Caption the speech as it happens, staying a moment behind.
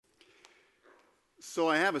So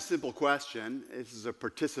I have a simple question. This is a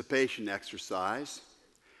participation exercise.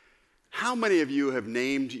 How many of you have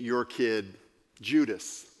named your kid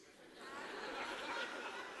Judas?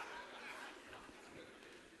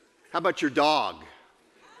 How about your dog?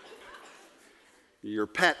 Your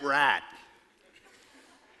pet rat?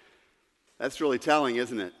 That's really telling,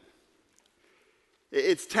 isn't it?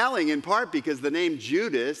 It's telling in part because the name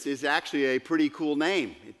Judas is actually a pretty cool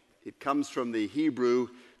name. It comes from the Hebrew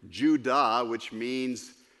Judah, which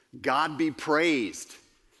means God be praised.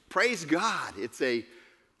 Praise God. It's a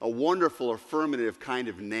wonderful, affirmative kind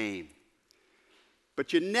of name.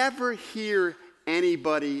 But you never hear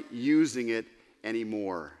anybody using it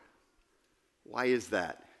anymore. Why is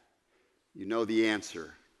that? You know the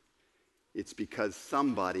answer. It's because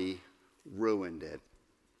somebody ruined it.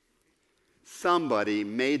 Somebody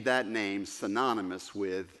made that name synonymous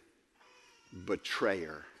with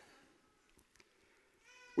betrayer.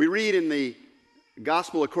 We read in the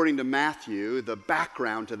Gospel according to Matthew the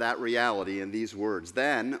background to that reality in these words.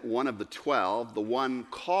 Then one of the 12, the one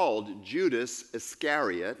called Judas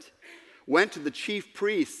Iscariot, went to the chief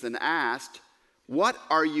priests and asked, "What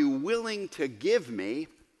are you willing to give me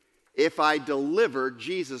if I deliver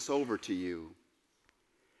Jesus over to you?"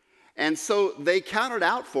 And so they counted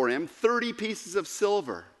out for him 30 pieces of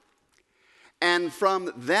silver. And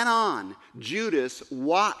from then on, Judas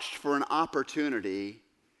watched for an opportunity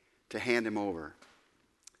to hand him over.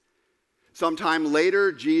 Sometime later,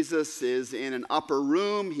 Jesus is in an upper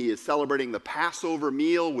room. He is celebrating the Passover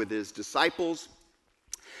meal with his disciples.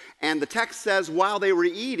 And the text says, while they were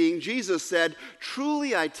eating, Jesus said,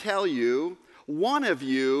 "Truly I tell you, one of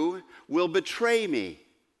you will betray me."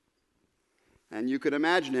 And you could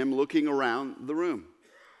imagine him looking around the room.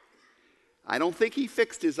 I don't think he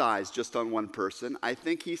fixed his eyes just on one person. I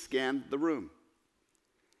think he scanned the room.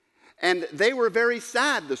 And they were very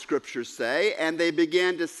sad, the scriptures say, and they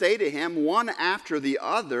began to say to him, one after the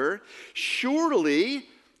other, "Surely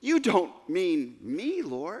you don't mean me,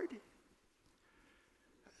 Lord?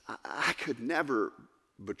 I could never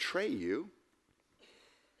betray you."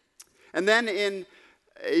 And then in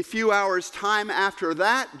a few hours' time after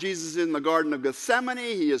that, Jesus is in the Garden of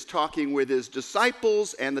Gethsemane. He is talking with his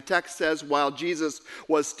disciples, and the text says, while Jesus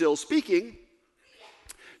was still speaking,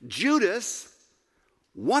 Judas,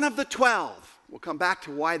 one of the 12, we'll come back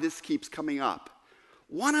to why this keeps coming up.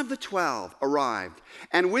 One of the 12 arrived,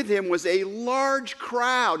 and with him was a large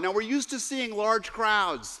crowd. Now, we're used to seeing large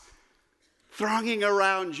crowds thronging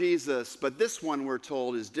around Jesus, but this one, we're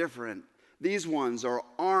told, is different. These ones are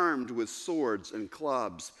armed with swords and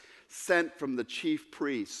clubs, sent from the chief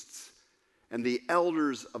priests and the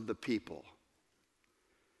elders of the people.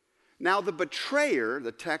 Now, the betrayer,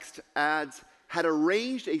 the text adds, had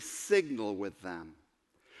arranged a signal with them.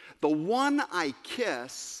 "The one I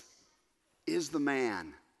kiss is the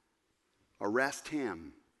man. Arrest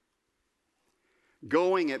him."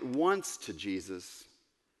 Going at once to Jesus,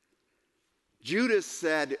 Judas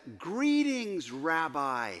said, "Greetings,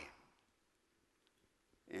 Rabbi."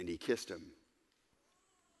 And he kissed him.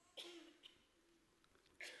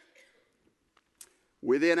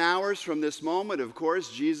 Within hours from this moment, of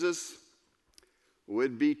course, Jesus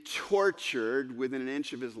would be tortured within an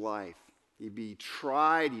inch of his life. He'd be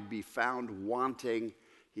tried, he'd be found wanting,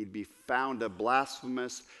 he'd be found a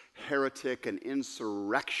blasphemous heretic, an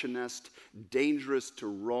insurrectionist, dangerous to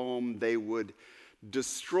Rome. They would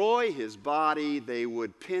destroy his body, they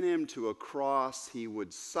would pin him to a cross, he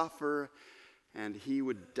would suffer, and he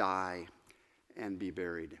would die and be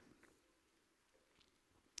buried.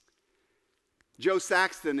 Jo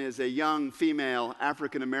Saxton is a young female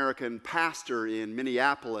African-American pastor in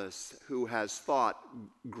Minneapolis who has thought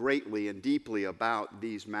greatly and deeply about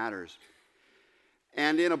these matters.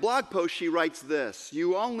 And in a blog post, she writes this: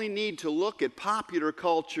 "You only need to look at popular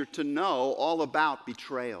culture to know all about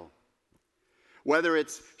betrayal. Whether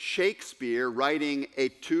it's Shakespeare writing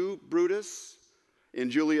Et tu, Brutus, in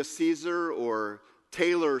Julius Caesar, or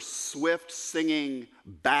Taylor Swift singing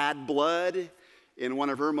Bad Blood in one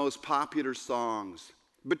of her most popular songs.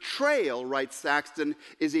 Betrayal, writes Saxton,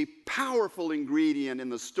 is a powerful ingredient in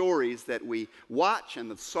the stories that we watch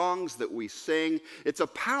and the songs that we sing. It's a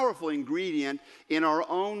powerful ingredient in our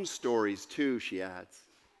own stories too," she adds.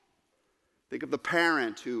 Think of the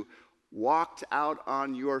parent who walked out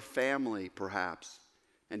on your family, perhaps,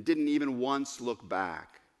 and didn't even once look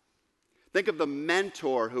back. Think of the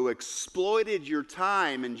mentor who exploited your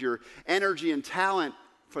time and your energy and talent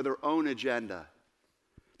for their own agenda.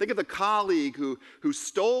 Think of the colleague who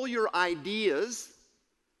stole your ideas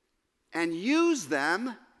and used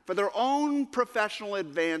them for their own professional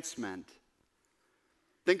advancement.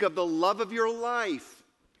 Think of the love of your life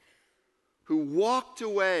who walked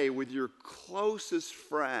away with your closest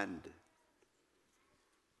friend,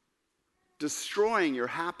 destroying your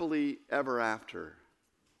happily ever after.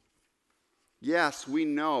 Yes, we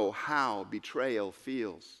know how betrayal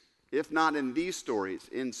feels, if not in these stories,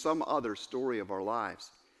 in some other story of our lives.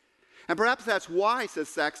 And perhaps that's why, says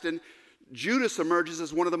Saxton, Judas emerges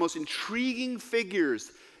as one of the most intriguing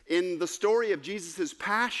figures in the story of Jesus'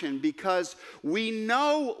 passion, because we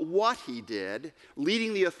know what he did,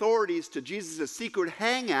 leading the authorities to Jesus' secret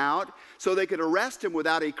hangout so they could arrest him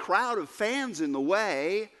without a crowd of fans in the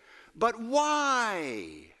way. But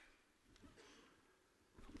why?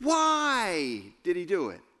 Why did he do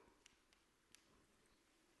it?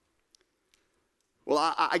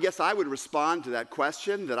 Well, I guess I would respond to that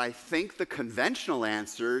question that I think the conventional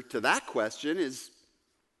answer to that question is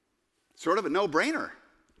sort of a no-brainer.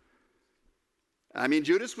 I mean,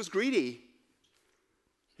 Judas was greedy.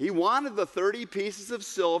 He wanted the 30 pieces of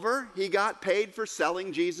silver. He got paid for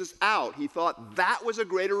selling Jesus out. He thought that was a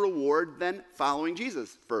greater reward than following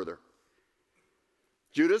Jesus further.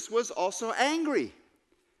 Judas was also angry.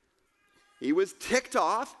 He was ticked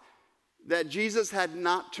off that Jesus had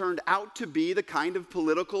not turned out to be the kind of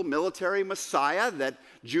political, military Messiah that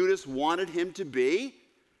Judas wanted him to be.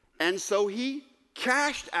 And so he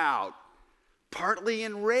cashed out, partly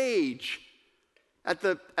in rage, at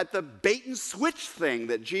the bait and switch thing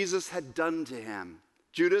that Jesus had done to him.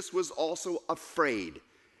 Judas was also afraid.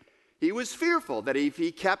 He was fearful that if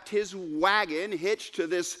he kept his wagon hitched to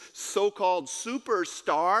this so-called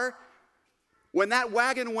superstar, when that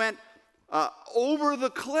wagon went over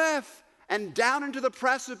the cliff and down into the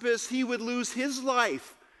precipice, he would lose his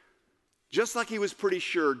life, just like he was pretty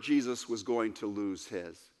sure Jesus was going to lose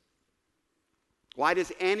his. Why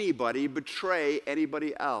does anybody betray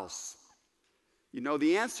anybody else? You know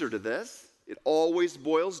the answer to this. It always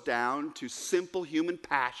boils down to simple human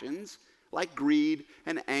passions like greed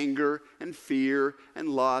and anger and fear and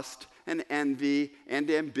lust and envy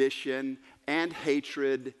and ambition and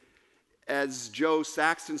hatred. As Joe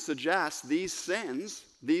Saxton suggests, these sins,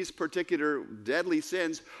 these particular deadly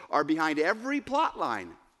sins, are behind every plot line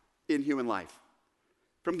in human life.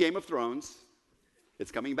 From Game of Thrones,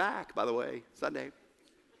 it's coming back, by the way, Sunday,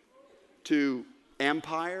 to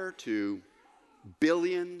Empire, to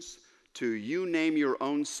Billions, to you name your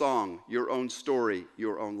own song, your own story,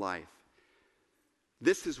 your own life.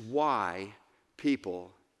 This is why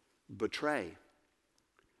people betray.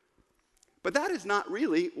 But that is not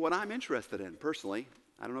really what I'm interested in, personally.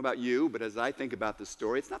 I don't know about you, but as I think about this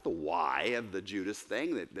story, it's not the why of the Judas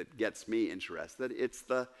thing that gets me interested. It's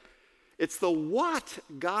the what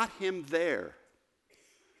got him there.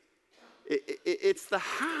 It's the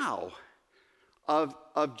how of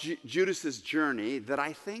Judas's journey that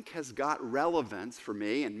I think has got relevance for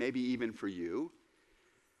me and maybe even for you.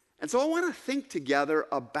 And so I want to think together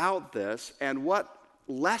about this and what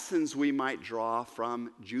lessons we might draw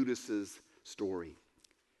from Judas's story.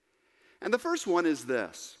 And the first one is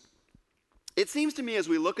this. It seems to me as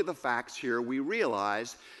we look at the facts here, we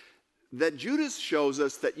realize that Judas shows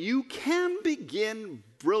us that you can begin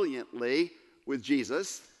brilliantly with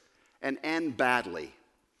Jesus and end badly.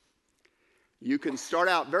 You can start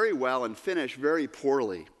out very well and finish very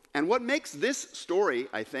poorly. And what makes this story,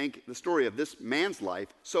 I think, the story of this man's life,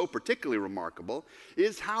 so particularly remarkable,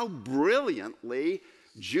 is how brilliantly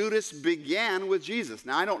Judas began with Jesus.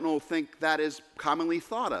 Now, I don't think that is commonly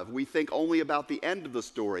thought of. We think only about the end of the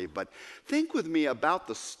story, but think with me about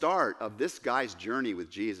the start of this guy's journey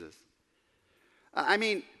with Jesus. I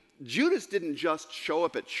mean, Judas didn't just show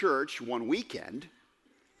up at church one weekend.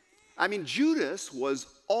 I mean, Judas was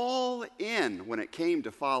all in when it came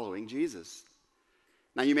to following Jesus.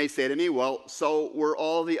 Now, you may say to me, well, so were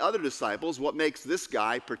all the other disciples. What makes this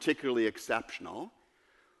guy particularly exceptional?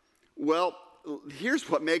 Well, here's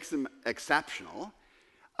what makes him exceptional.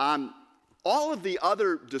 All of the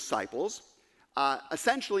other disciples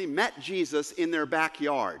essentially met Jesus in their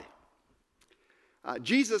backyard.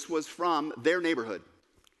 Jesus was from their neighborhood.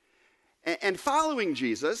 And following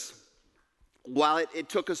Jesus, while it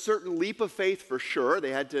took a certain leap of faith for sure,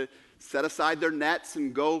 they had to set aside their nets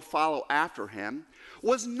and go follow after him,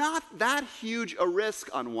 was not that huge a risk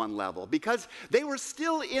on one level, because they were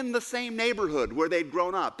still in the same neighborhood where they'd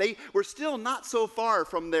grown up. They were still not so far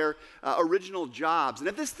from their original jobs. And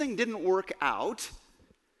if this thing didn't work out,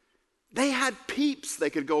 they had peeps they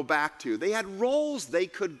could go back to. They had roles they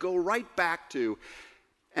could go right back to.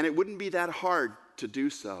 And it wouldn't be that hard to do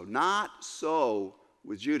so. Not so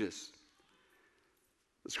with Judas.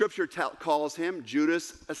 The scripture calls him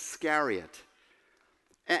Judas Iscariot.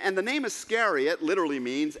 And the name Iscariot literally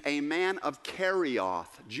means a man of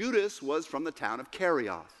Kerioth. Judas was from the town of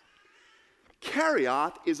Kerioth.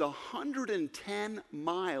 Kerioth is 110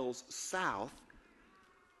 miles south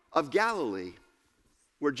of Galilee,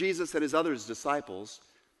 where Jesus and his other disciples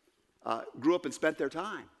grew up and spent their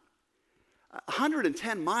time.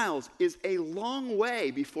 110 miles is a long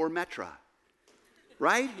way before Metra,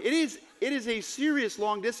 right? It is a serious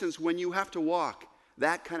long distance when you have to walk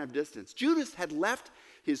that kind of distance. Judas had left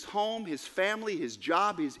his home, his family, his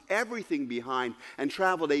job, his everything behind, and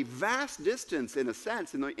traveled a vast distance, in a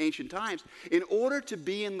sense, in the ancient times, in order to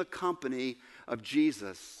be in the company of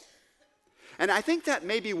Jesus. And I think that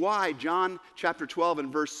may be why John chapter 12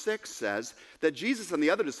 and verse 6 says that Jesus and the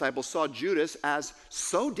other disciples saw Judas as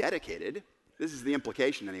so dedicated, this is the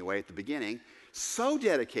implication anyway at the beginning, so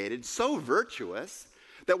dedicated, so virtuous,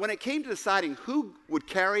 that when it came to deciding who would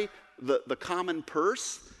carry the common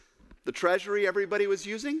purse, the treasury everybody was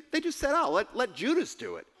using, they just said, oh, let Judas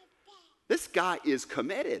do it. This guy is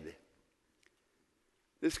committed.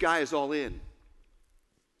 This guy is all in.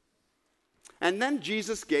 And then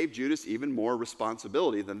Jesus gave Judas even more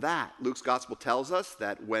responsibility than that. Luke's gospel tells us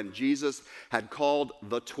that when Jesus had called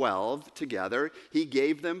the 12 together, he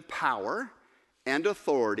gave them power and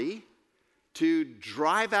authority to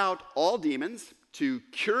drive out all demons, to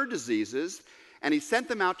cure diseases, and he sent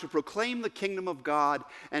them out to proclaim the kingdom of God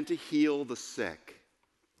and to heal the sick.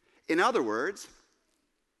 In other words,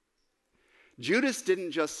 Judas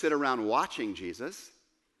didn't just sit around watching Jesus.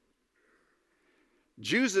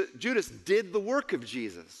 Judas did the work of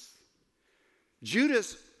Jesus.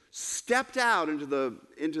 Judas stepped out into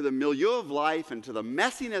the milieu of life, into the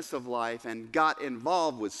messiness of life, and got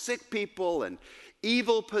involved with sick people and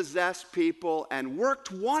evil-possessed people and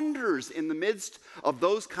worked wonders in the midst of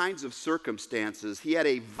those kinds of circumstances. He had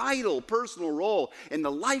a vital personal role in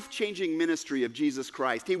the life-changing ministry of Jesus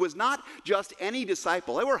Christ. He was not just any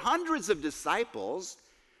disciple. There were hundreds of disciples.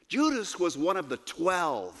 Judas was one of the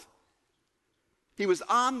 12. He was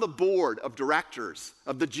on the board of directors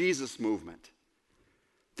of the Jesus movement.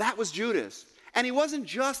 That was Judas. And he wasn't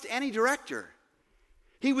just any director.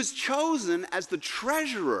 He was chosen as the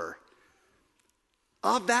treasurer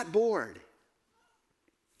of that board.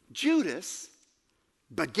 Judas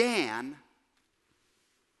began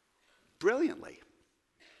brilliantly.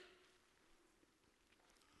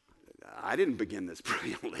 I didn't begin this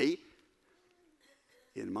brilliantly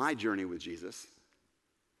in my journey with Jesus.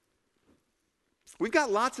 We've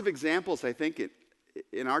got lots of examples, I think,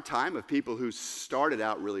 in our time of people who started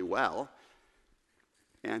out really well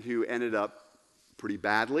and who ended up pretty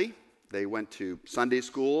badly. They went to Sunday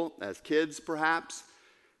school as kids, perhaps.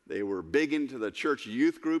 They were big into the church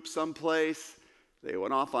youth group someplace. They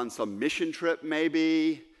went off on some mission trip,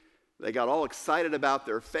 maybe. They got all excited about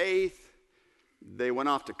their faith. They went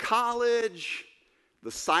off to college.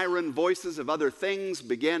 The siren voices of other things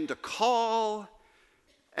began to call.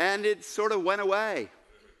 And it sort of went away.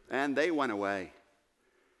 And they went away.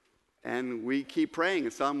 And we keep praying,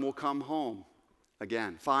 and some will come home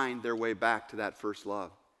again, find their way back to that first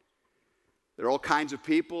love. There are all kinds of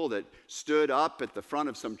people that stood up at the front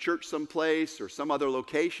of some church someplace or some other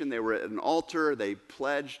location. They were at an altar. They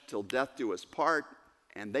pledged till death do us part.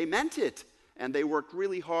 And they meant it. And they worked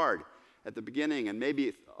really hard at the beginning and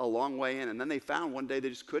maybe a long way in. And then they found one day they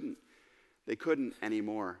just couldn't. They couldn't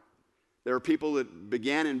anymore. There are people that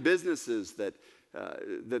began in businesses that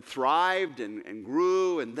thrived and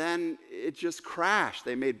grew, and then it just crashed.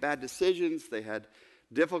 They made bad decisions. They had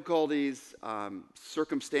difficulties.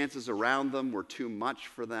 Circumstances around them were too much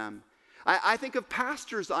for them. I think of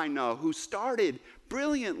pastors I know who started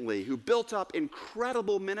brilliantly, who built up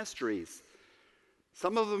incredible ministries.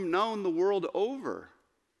 Some of them known the world over.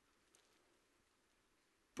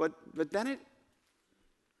 But then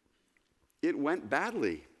it went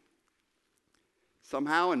badly.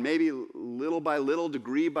 Somehow, and maybe little by little,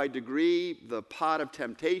 degree by degree, the pot of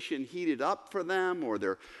temptation heated up for them, or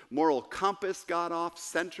their moral compass got off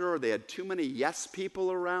center, or they had too many yes people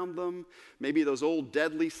around them. Maybe those old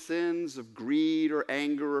deadly sins of greed or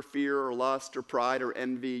anger or fear or lust or pride or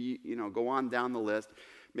envy, go on down the list.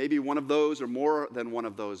 Maybe one of those or more than one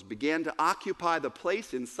of those began to occupy the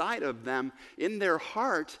place inside of them in their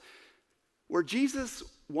heart where Jesus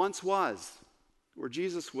once was, where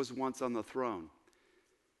Jesus was once on the throne.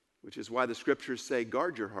 Which is why the scriptures say,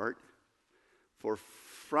 guard your heart, for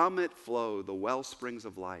from it flow the well springs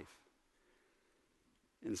of life.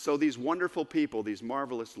 And so these wonderful people, these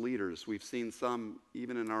marvelous leaders, we've seen some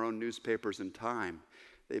even in our own newspapers in time,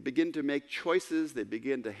 they begin to make choices, they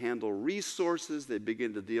begin to handle resources, they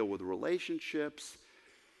begin to deal with relationships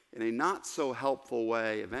in a not so helpful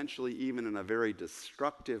way, eventually even in a very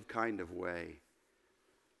destructive kind of way.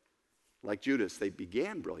 Like Judas, they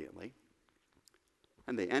began brilliantly,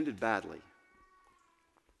 and they ended badly.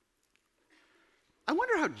 I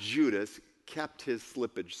wonder how Judas kept his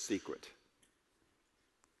slippage secret.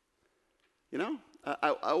 You know,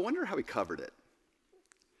 I wonder how he covered it.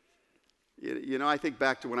 You know, I think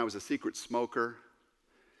back to when I was a secret smoker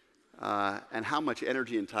and how much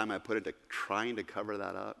energy and time I put into trying to cover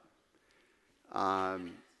that up.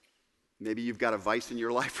 Maybe you've got a vice in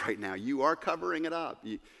your life right now. You are covering it up.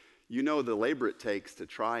 You know the labor it takes to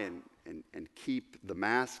try and keep the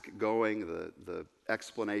mask going, the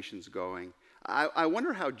explanations going. I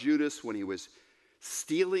wonder how Judas, when he was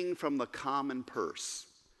stealing from the common purse,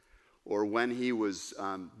 or when he was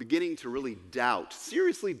beginning to really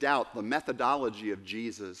seriously doubt the methodology of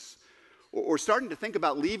Jesus, or starting to think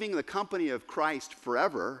about leaving the company of Christ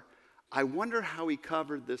forever, I wonder how he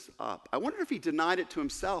covered this up. I wonder if he denied it to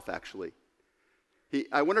himself, actually.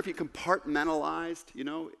 I wonder if he compartmentalized, you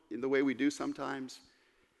know, in the way we do sometimes.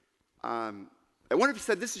 I wonder if he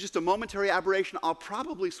said, this is just a momentary aberration, I'll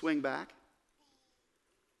probably swing back.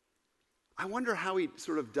 I wonder how he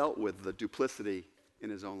sort of dealt with the duplicity in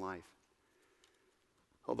his own life.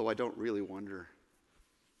 Although I don't really wonder,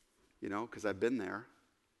 you know, because I've been there,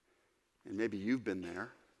 and maybe you've been there.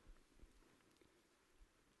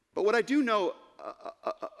 But what I do know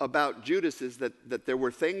about Judas is that there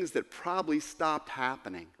were things that probably stopped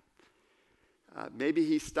happening. Maybe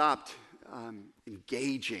he stopped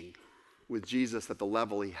engaging with Jesus at the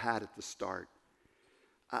level he had at the start.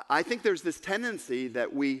 I think there's this tendency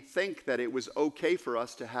that we think that it was okay for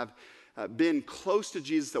us to have been close to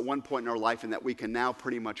Jesus at one point in our life and that we can now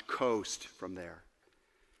pretty much coast from there.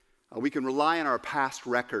 We can rely on our past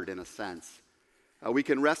record in a sense. We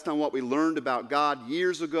can rest on what we learned about God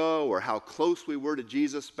years ago or how close we were to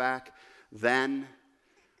Jesus back then.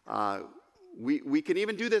 We can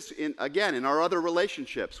even do this in our other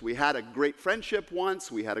relationships. We had a great friendship once.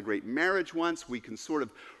 We had a great marriage once. We can sort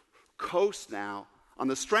of coast now on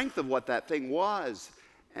the strength of what that thing was,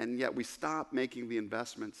 and yet we stop making the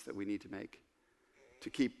investments that we need to make to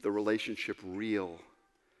keep the relationship real.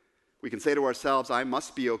 We can say to ourselves, I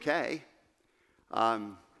must be okay.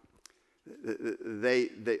 Other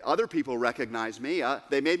people recognize me.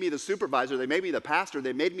 They made me the supervisor. They made me the pastor.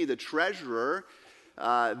 They made me the treasurer.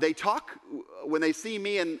 They talk when they see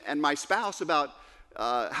me and my spouse about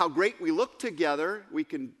how great we look together. We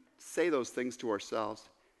can say those things to ourselves.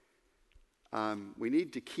 We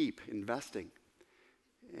need to keep investing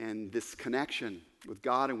in this connection with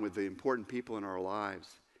God and with the important people in our lives.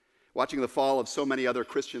 Watching the fall of so many other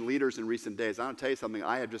Christian leaders in recent days, I want to tell you something.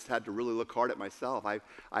 I have just had to really look hard at myself.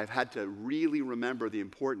 I've had to really remember the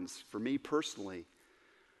importance, for me personally,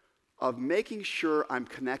 of making sure I'm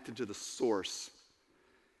connected to the source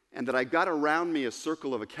and that I've got around me a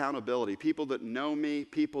circle of accountability, people that know me,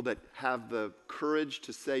 people that have the courage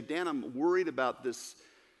to say, Dan, I'm worried about this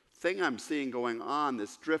thing I'm seeing going on,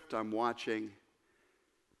 this drift I'm watching.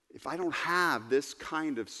 If I don't have this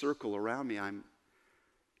kind of circle around me,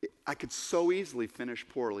 I could so easily finish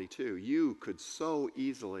poorly too. You could so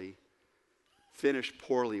easily finish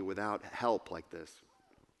poorly without help like this.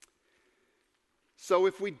 So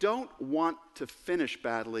if we don't want to finish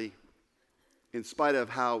badly, in spite of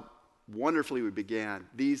how wonderfully we began,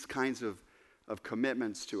 these kinds of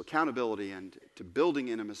commitments to accountability and to building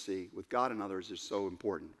intimacy with God and others is so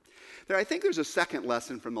important. I think there's a second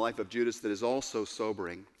lesson from the life of Judas that is also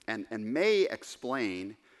sobering and may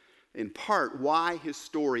explain in part why his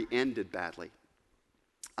story ended badly.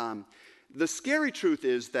 The scary truth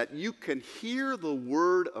is that you can hear the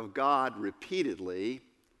word of God repeatedly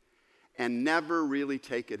and never really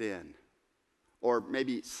take it in, or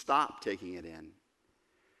maybe stop taking it in.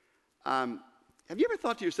 Have you ever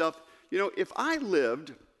thought to yourself, you know, if I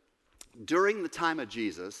lived during the time of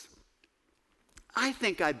Jesus, I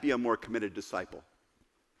think I'd be a more committed disciple.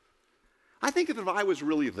 I think if I was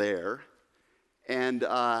really there and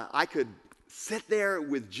I could sit there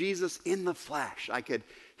with Jesus in the flesh, I could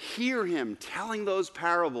hear him telling those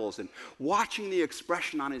parables and watching the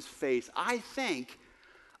expression on his face, I think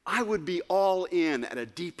I would be all in at a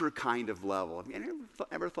deeper kind of level. Have you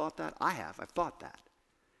ever thought that? I have. I've thought that.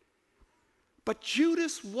 But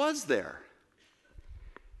Judas was there.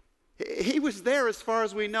 He was there, as far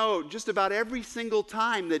as we know, just about every single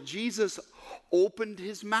time that Jesus opened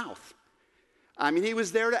his mouth. I mean, he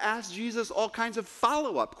was there to ask Jesus all kinds of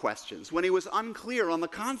follow-up questions when he was unclear on the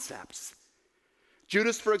concepts.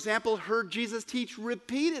 Judas, for example, heard Jesus teach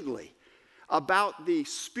repeatedly about the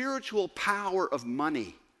spiritual power of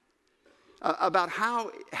money, about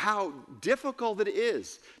how difficult it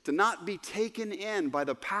is to not be taken in by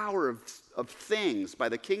the power of things, by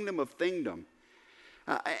the kingdom of thingdom.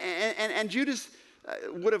 And Judas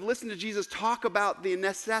would have listened to Jesus talk about the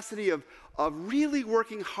necessity of really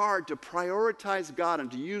working hard to prioritize God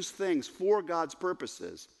and to use things for God's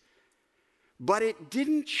purposes. But it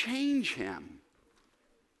didn't change him,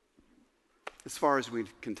 as far as we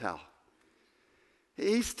can tell.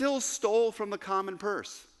 He still stole from the common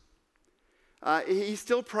purse. He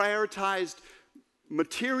still prioritized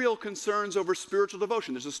material concerns over spiritual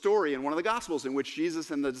devotion. There's a story in one of the Gospels in which Jesus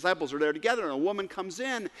and the disciples are there together, and a woman comes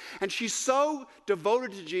in, and she's so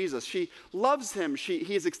devoted to Jesus. She loves him.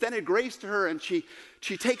 He has extended grace to her, and she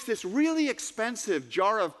takes this really expensive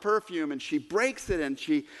jar of perfume, and she breaks it, and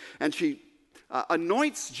she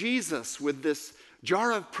anoints Jesus with this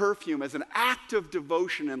jar of perfume as an act of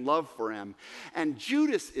devotion and love for him. And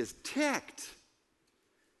Judas is ticked.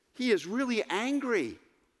 He is really angry.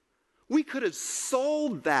 We could have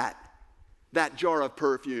sold that jar of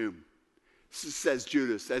perfume, says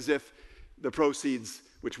Judas, as if the proceeds,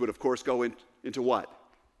 which would of course go into what?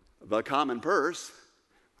 The common purse,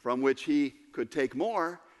 from which he could take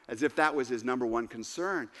more, as if that was his number one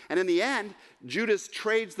concern. And in the end, Judas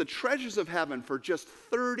trades the treasures of heaven for just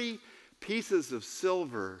 30 pieces of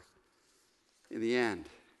silver in the end.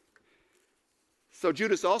 So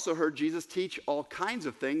Judas also heard Jesus teach all kinds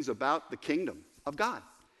of things about the kingdom of God.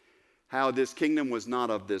 How this kingdom was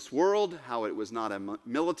not of this world, how it was not a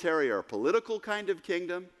military or a political kind of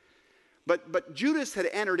kingdom. But Judas had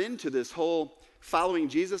entered into this whole following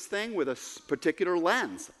Jesus thing with a particular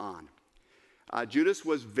lens on. Judas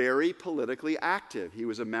was very politically active. He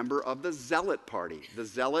was a member of the Zealot party. The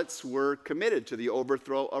Zealots were committed to the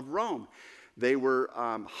overthrow of Rome. They were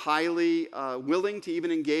highly willing to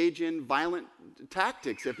even engage in violent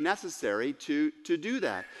tactics, if necessary, to do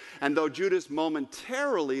that. And though Judas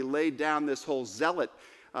momentarily laid down this whole Zealot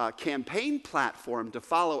campaign platform to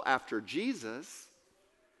follow after Jesus,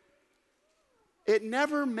 it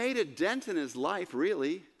never made a dent in his life,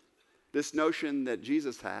 really, this notion that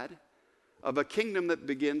Jesus had of a kingdom that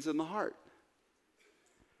begins in the heart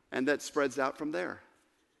and that spreads out from there.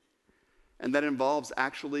 And that involves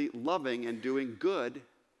actually loving and doing good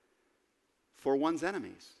for one's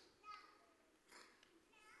enemies.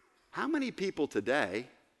 How many people today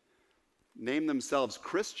name themselves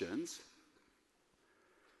Christians,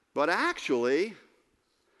 but actually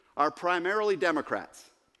are primarily Democrats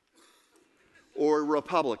or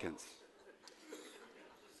Republicans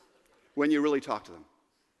when you really talk to them?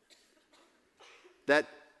 That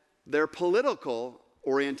their political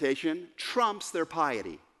orientation trumps their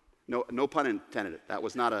piety. No pun intended. That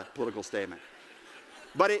was not a political statement.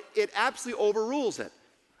 But it absolutely overrules it.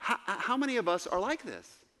 How many of us are like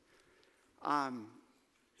this?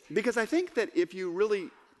 Because I think that if you really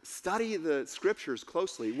study the scriptures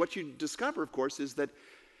closely, what you discover, of course, is that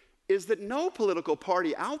no political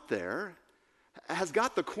party out there has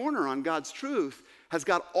got the corner on God's truth, has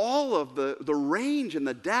got all of the range and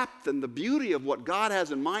the depth and the beauty of what God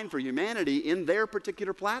has in mind for humanity in their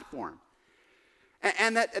particular platform.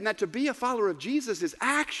 And that to be a follower of Jesus is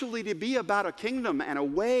actually to be about a kingdom and a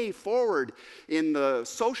way forward in the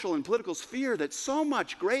social and political sphere that's so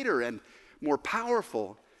much greater and more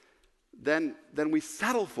powerful than we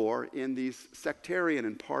settle for in these sectarian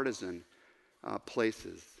and partisan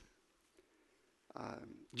places.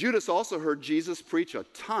 Judas also heard Jesus preach a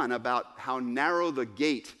ton about how narrow the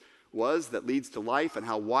gate was that leads to life and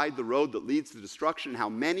how wide the road that leads to destruction and how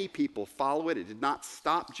many people follow it. It did not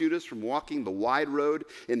stop Judas from walking the wide road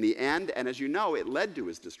in the end, and as you know, it led to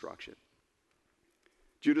his destruction.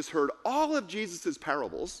 Judas heard all of Jesus'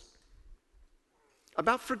 parables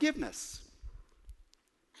about forgiveness,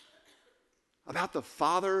 about the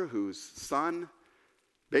father whose son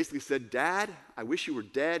basically said, "Dad, I wish you were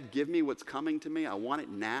dead. Give me what's coming to me. I want it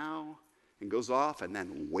now," and goes off and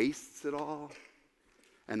then wastes it all.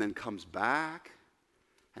 And then comes back,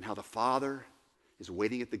 and how the father is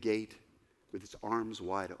waiting at the gate with his arms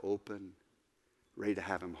wide open, ready to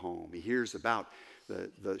have him home. He hears about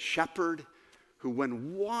the shepherd who,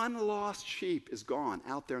 when one lost sheep is gone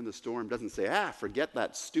out there in the storm, doesn't say, forget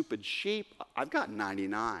that stupid sheep, I've got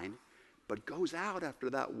 99, but goes out after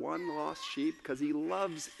that one lost sheep because he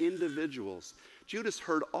loves individuals. Judas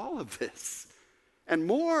heard all of this. And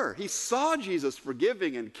more, he saw Jesus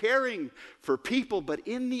forgiving and caring for people, but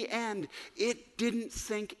in the end, it didn't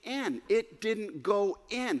sink in. It didn't go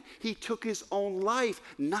in. He took his own life,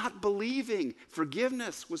 not believing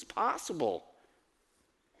forgiveness was possible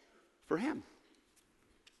for him.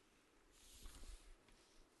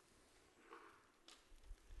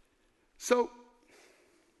 So,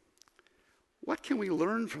 what can we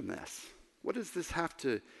learn from this? What does this have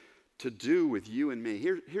to do with you and me?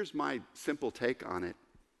 Here's my simple take on it.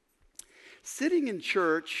 Sitting in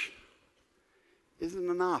church isn't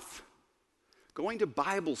enough. Going to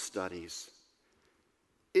Bible studies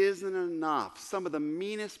isn't enough. Some of the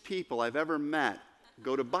meanest people I've ever met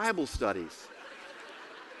go to Bible studies.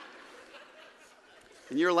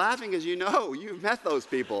 And you're laughing as you know, you've met those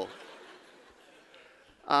people.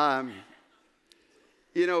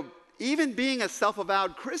 Even being a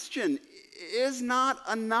self-avowed Christian is not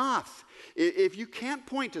enough. If you can't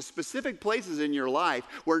point to specific places in your life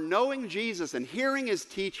where knowing Jesus and hearing his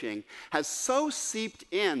teaching has so seeped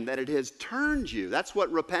in that it has turned you, that's what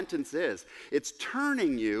repentance is. It's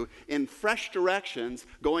turning you in fresh directions,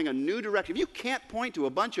 going a new direction. If you can't point to a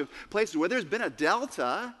bunch of places where there's been a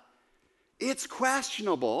delta, it's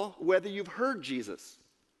questionable whether you've heard Jesus,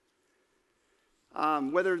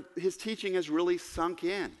 whether his teaching has really sunk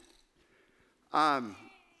in. And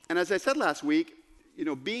as I said last week,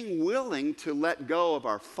 being willing to let go of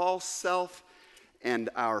our false self and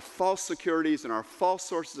our false securities and our false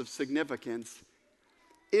sources of significance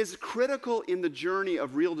is critical in the journey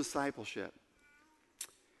of real discipleship.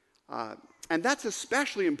 And that's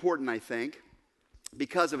especially important, I think,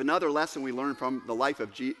 because of another lesson we learned from the life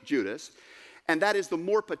of Judas, and that is the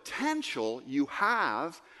more potential you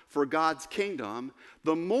have for God's kingdom,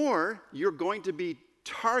 the more you're going to be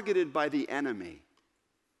targeted by the enemy.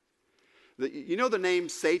 You know the name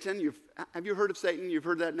Satan? Have you heard of Satan? You've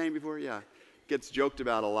heard that name before? Yeah. Gets joked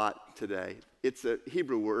about a lot today. It's a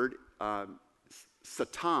Hebrew word,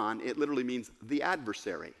 Satan. It literally means the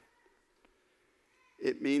adversary.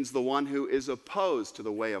 It means the one who is opposed to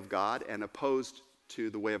the way of God and opposed to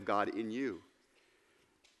the way of God in you.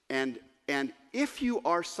 And if you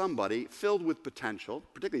are somebody filled with potential,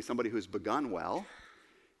 particularly somebody who's begun well,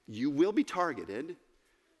 you will be targeted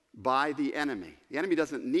by the enemy. The enemy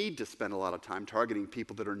doesn't need to spend a lot of time targeting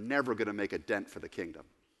people that are never going to make a dent for the kingdom.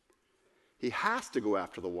 He has to go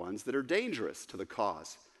after the ones that are dangerous to the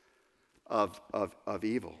cause of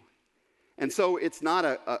evil. And so it's not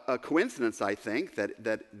a coincidence, I think, that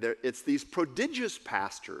it's these prodigious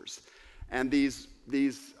pastors and these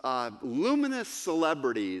luminous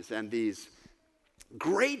celebrities and these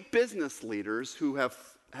great business leaders who have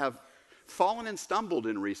fallen and stumbled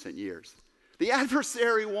in recent years. The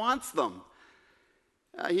adversary wants them.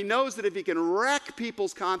 He knows that if he can wreck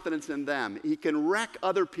people's confidence in them, he can wreck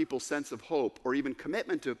other people's sense of hope or even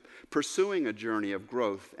commitment to pursuing a journey of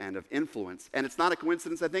growth and of influence. And it's not a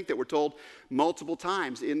coincidence, I think, that we're told multiple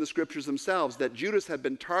times in the scriptures themselves that Judas had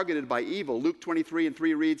been targeted by evil. Luke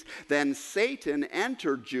 23:3 reads, "Then Satan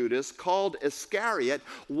entered Judas, called Iscariot,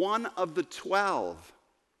 one of the 12.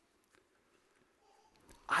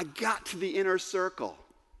 I got to the inner circle.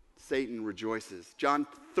 Satan rejoices. John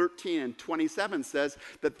 13:27 says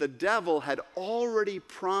that the devil had already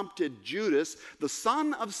prompted Judas, the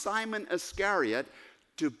son of Simon Iscariot,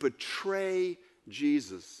 to betray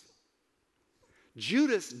Jesus.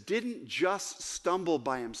 Judas didn't just stumble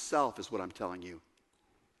by himself, is what I'm telling you.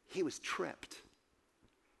 He was tripped.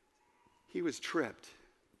 He was tripped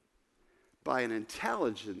by an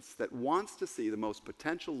intelligence that wants to see the most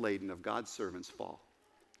potential laden of God's servants fall.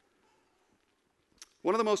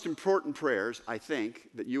 One of the most important prayers, I think,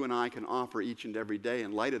 that you and I can offer each and every day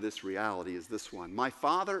in light of this reality is this one. My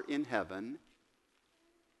Father in heaven,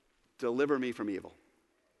 deliver me from evil.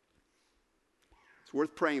 It's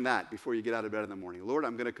worth praying that before you get out of bed in the morning. Lord,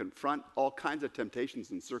 I'm going to confront all kinds of temptations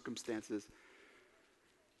and circumstances.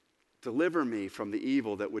 Deliver me from the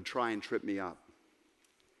evil that would try and trip me up.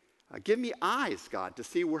 Give me eyes, God, to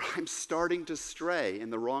see where I'm starting to stray in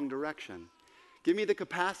the wrong direction. Give me the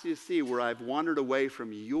capacity to see where I've wandered away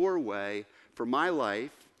from your way for my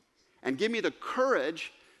life, and give me the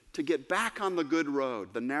courage to get back on the good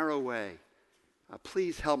road, the narrow way.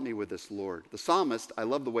 Please help me with this, Lord. The psalmist, I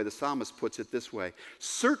love the way the psalmist puts it this way.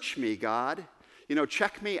 Search me, God.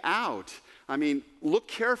 Check me out. Look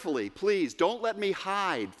carefully, please. Don't let me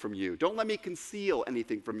hide from you. Don't let me conceal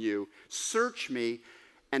anything from you. Search me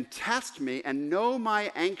and test me and know my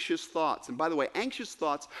anxious thoughts. And by the way, anxious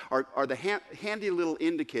thoughts are the handy little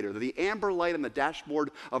indicator, the amber light on the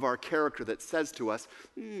dashboard of our character that says to us,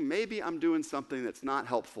 maybe I'm doing something that's not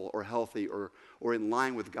helpful or healthy or in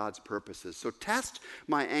line with God's purposes. So test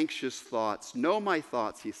my anxious thoughts, know my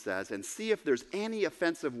thoughts, he says, and see if there's any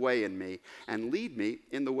offensive way in me, and lead me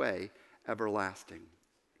in the way everlasting.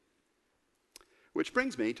 Which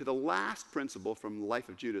brings me to the last principle from the life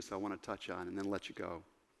of Judas I want to touch on and then let you go.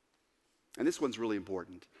 And this one's really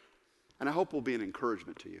important, and I hope will be an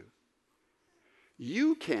encouragement to you.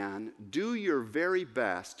 You can do your very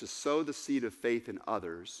best to sow the seed of faith in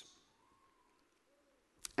others,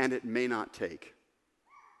 and it may not take.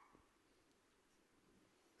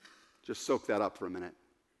 Just soak that up for a minute.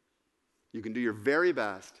 You can do your very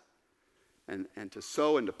best, and to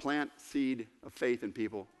sow and to plant seed of faith in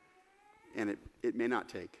people, and it may not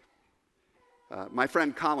take. My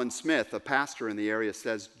friend Colin Smith, a pastor in the area,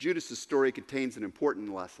 says Judas's story contains an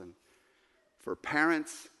important lesson for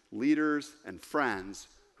parents, leaders, and friends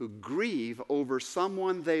who grieve over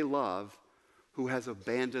someone they love who has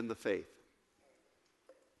abandoned the faith,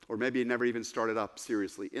 or maybe never even started up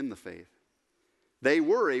seriously in the faith. They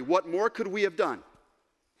worry, what more could we have done?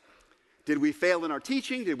 Did we fail in our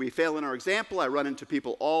teaching? Did we fail in our example? I run into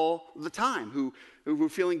people all the time who were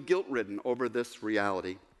feeling guilt-ridden over this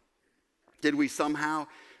reality. Did we somehow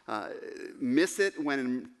miss it when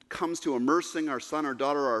it comes to immersing our son or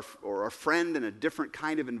daughter or our friend in a different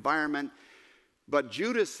kind of environment? But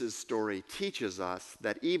Judas's story teaches us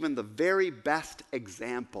that even the very best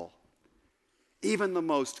example, even the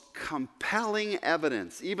most compelling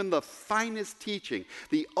evidence, even the finest teaching,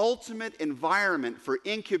 the ultimate environment for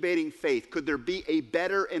incubating faith, could there be a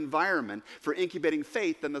better environment for incubating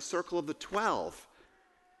faith than the circle of the 12?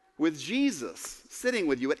 With Jesus sitting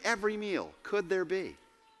with you at every meal, could there be?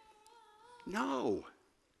 No.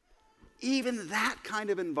 Even that kind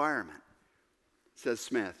of environment, says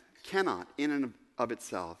Smith, cannot in and of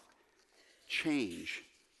itself change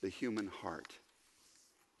the human heart.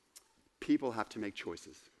 People have to make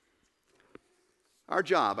choices. Our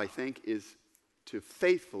job, I think, is to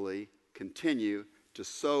faithfully continue to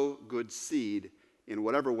sow good seed in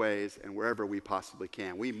whatever ways and wherever we possibly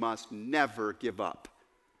can. We must never give up,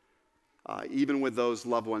 even with those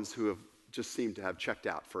loved ones who have just seemed to have checked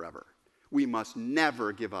out forever. We must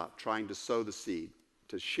never give up trying to sow the seed,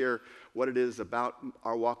 to share what it is about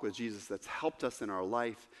our walk with Jesus that's helped us in our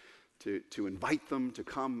life, to invite them to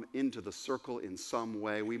come into the circle in some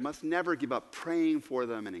way. We must never give up praying for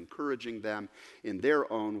them and encouraging them in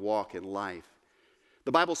their own walk in life.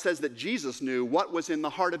 The Bible says that Jesus knew what was in the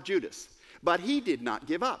heart of Judas, but he did not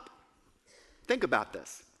give up. Think about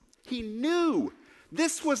this. He knew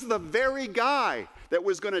this was the very guy that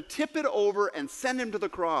was going to tip it over and send him to the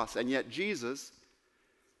cross, and yet Jesus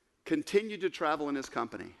continued to travel in his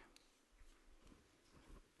company,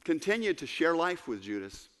 continued to share life with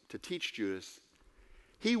Judas, to teach Judas.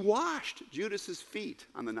 He washed Judas's feet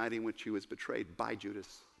on the night in which he was betrayed by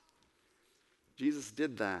Judas. Jesus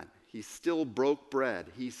did that. He still broke bread.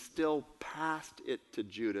 He still passed it to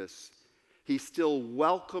Judas. He still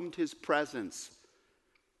welcomed his presence.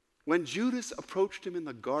 When Judas approached him in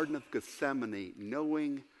the Garden of Gethsemane,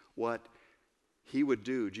 knowing what he would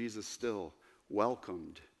do, Jesus still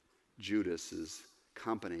welcomed Judas's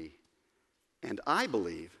company. And I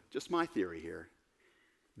believe, just my theory here,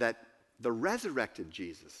 that the resurrected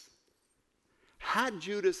Jesus, had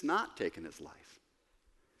Judas not taken his life,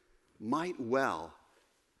 might well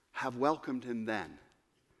have welcomed him then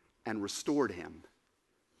and restored him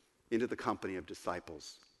into the company of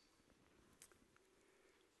disciples.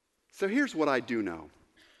 So here's what I do know,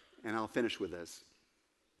 and I'll finish with this.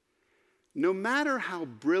 No matter how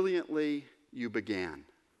brilliantly you began,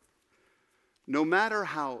 no matter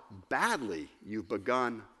how badly you've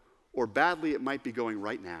begun, or badly it might be going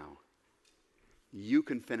right now, you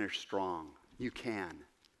can finish strong. You can.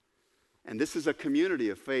 And this is a community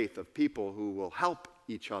of faith, of people who will help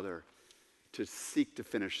each other to seek to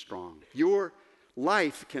finish strong. Your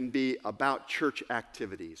life can be about church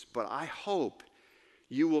activities, but I hope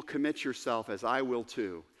you will commit yourself, as I will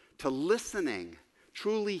too, to listening,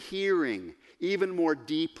 truly hearing even more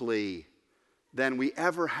deeply than we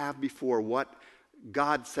ever have before what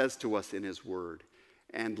God says to us in His Word,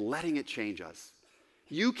 and letting it change us.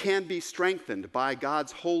 You can be strengthened by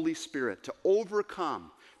God's Holy Spirit to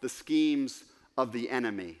overcome the schemes of the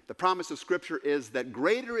enemy. The promise of Scripture is that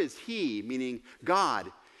greater is He, meaning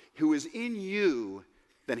God, who is in you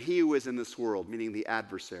than he who is in this world, meaning the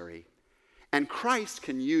adversary. And Christ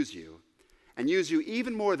can use you, and use you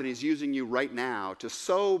even more than He's using you right now, to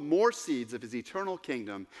sow more seeds of His eternal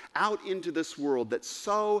kingdom out into this world that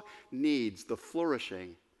so needs the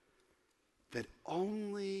flourishing that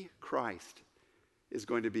only Christ is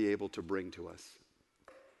going to be able to bring to us.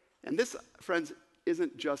 And this, friends,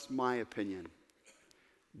 isn't just my opinion.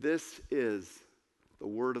 This is the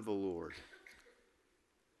word of the Lord.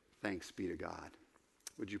 Thanks be to God.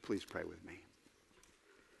 Would you please pray with me?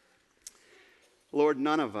 Lord,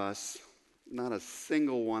 none of us, not a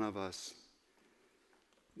single one of us,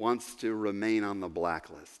 wants to remain on the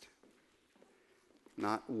blacklist.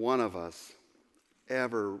 Not one of us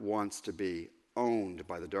ever wants to be owned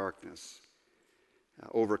by the darkness,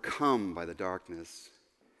 overcome by the darkness.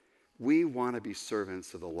 We want to be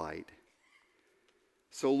servants of the light.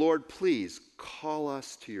 So, Lord, please call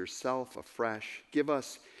us to yourself afresh. Give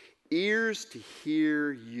us ears to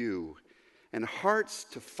hear you and hearts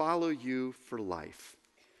to follow you for life.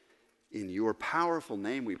 In your powerful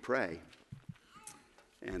name we pray.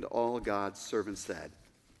 And all God's servants said,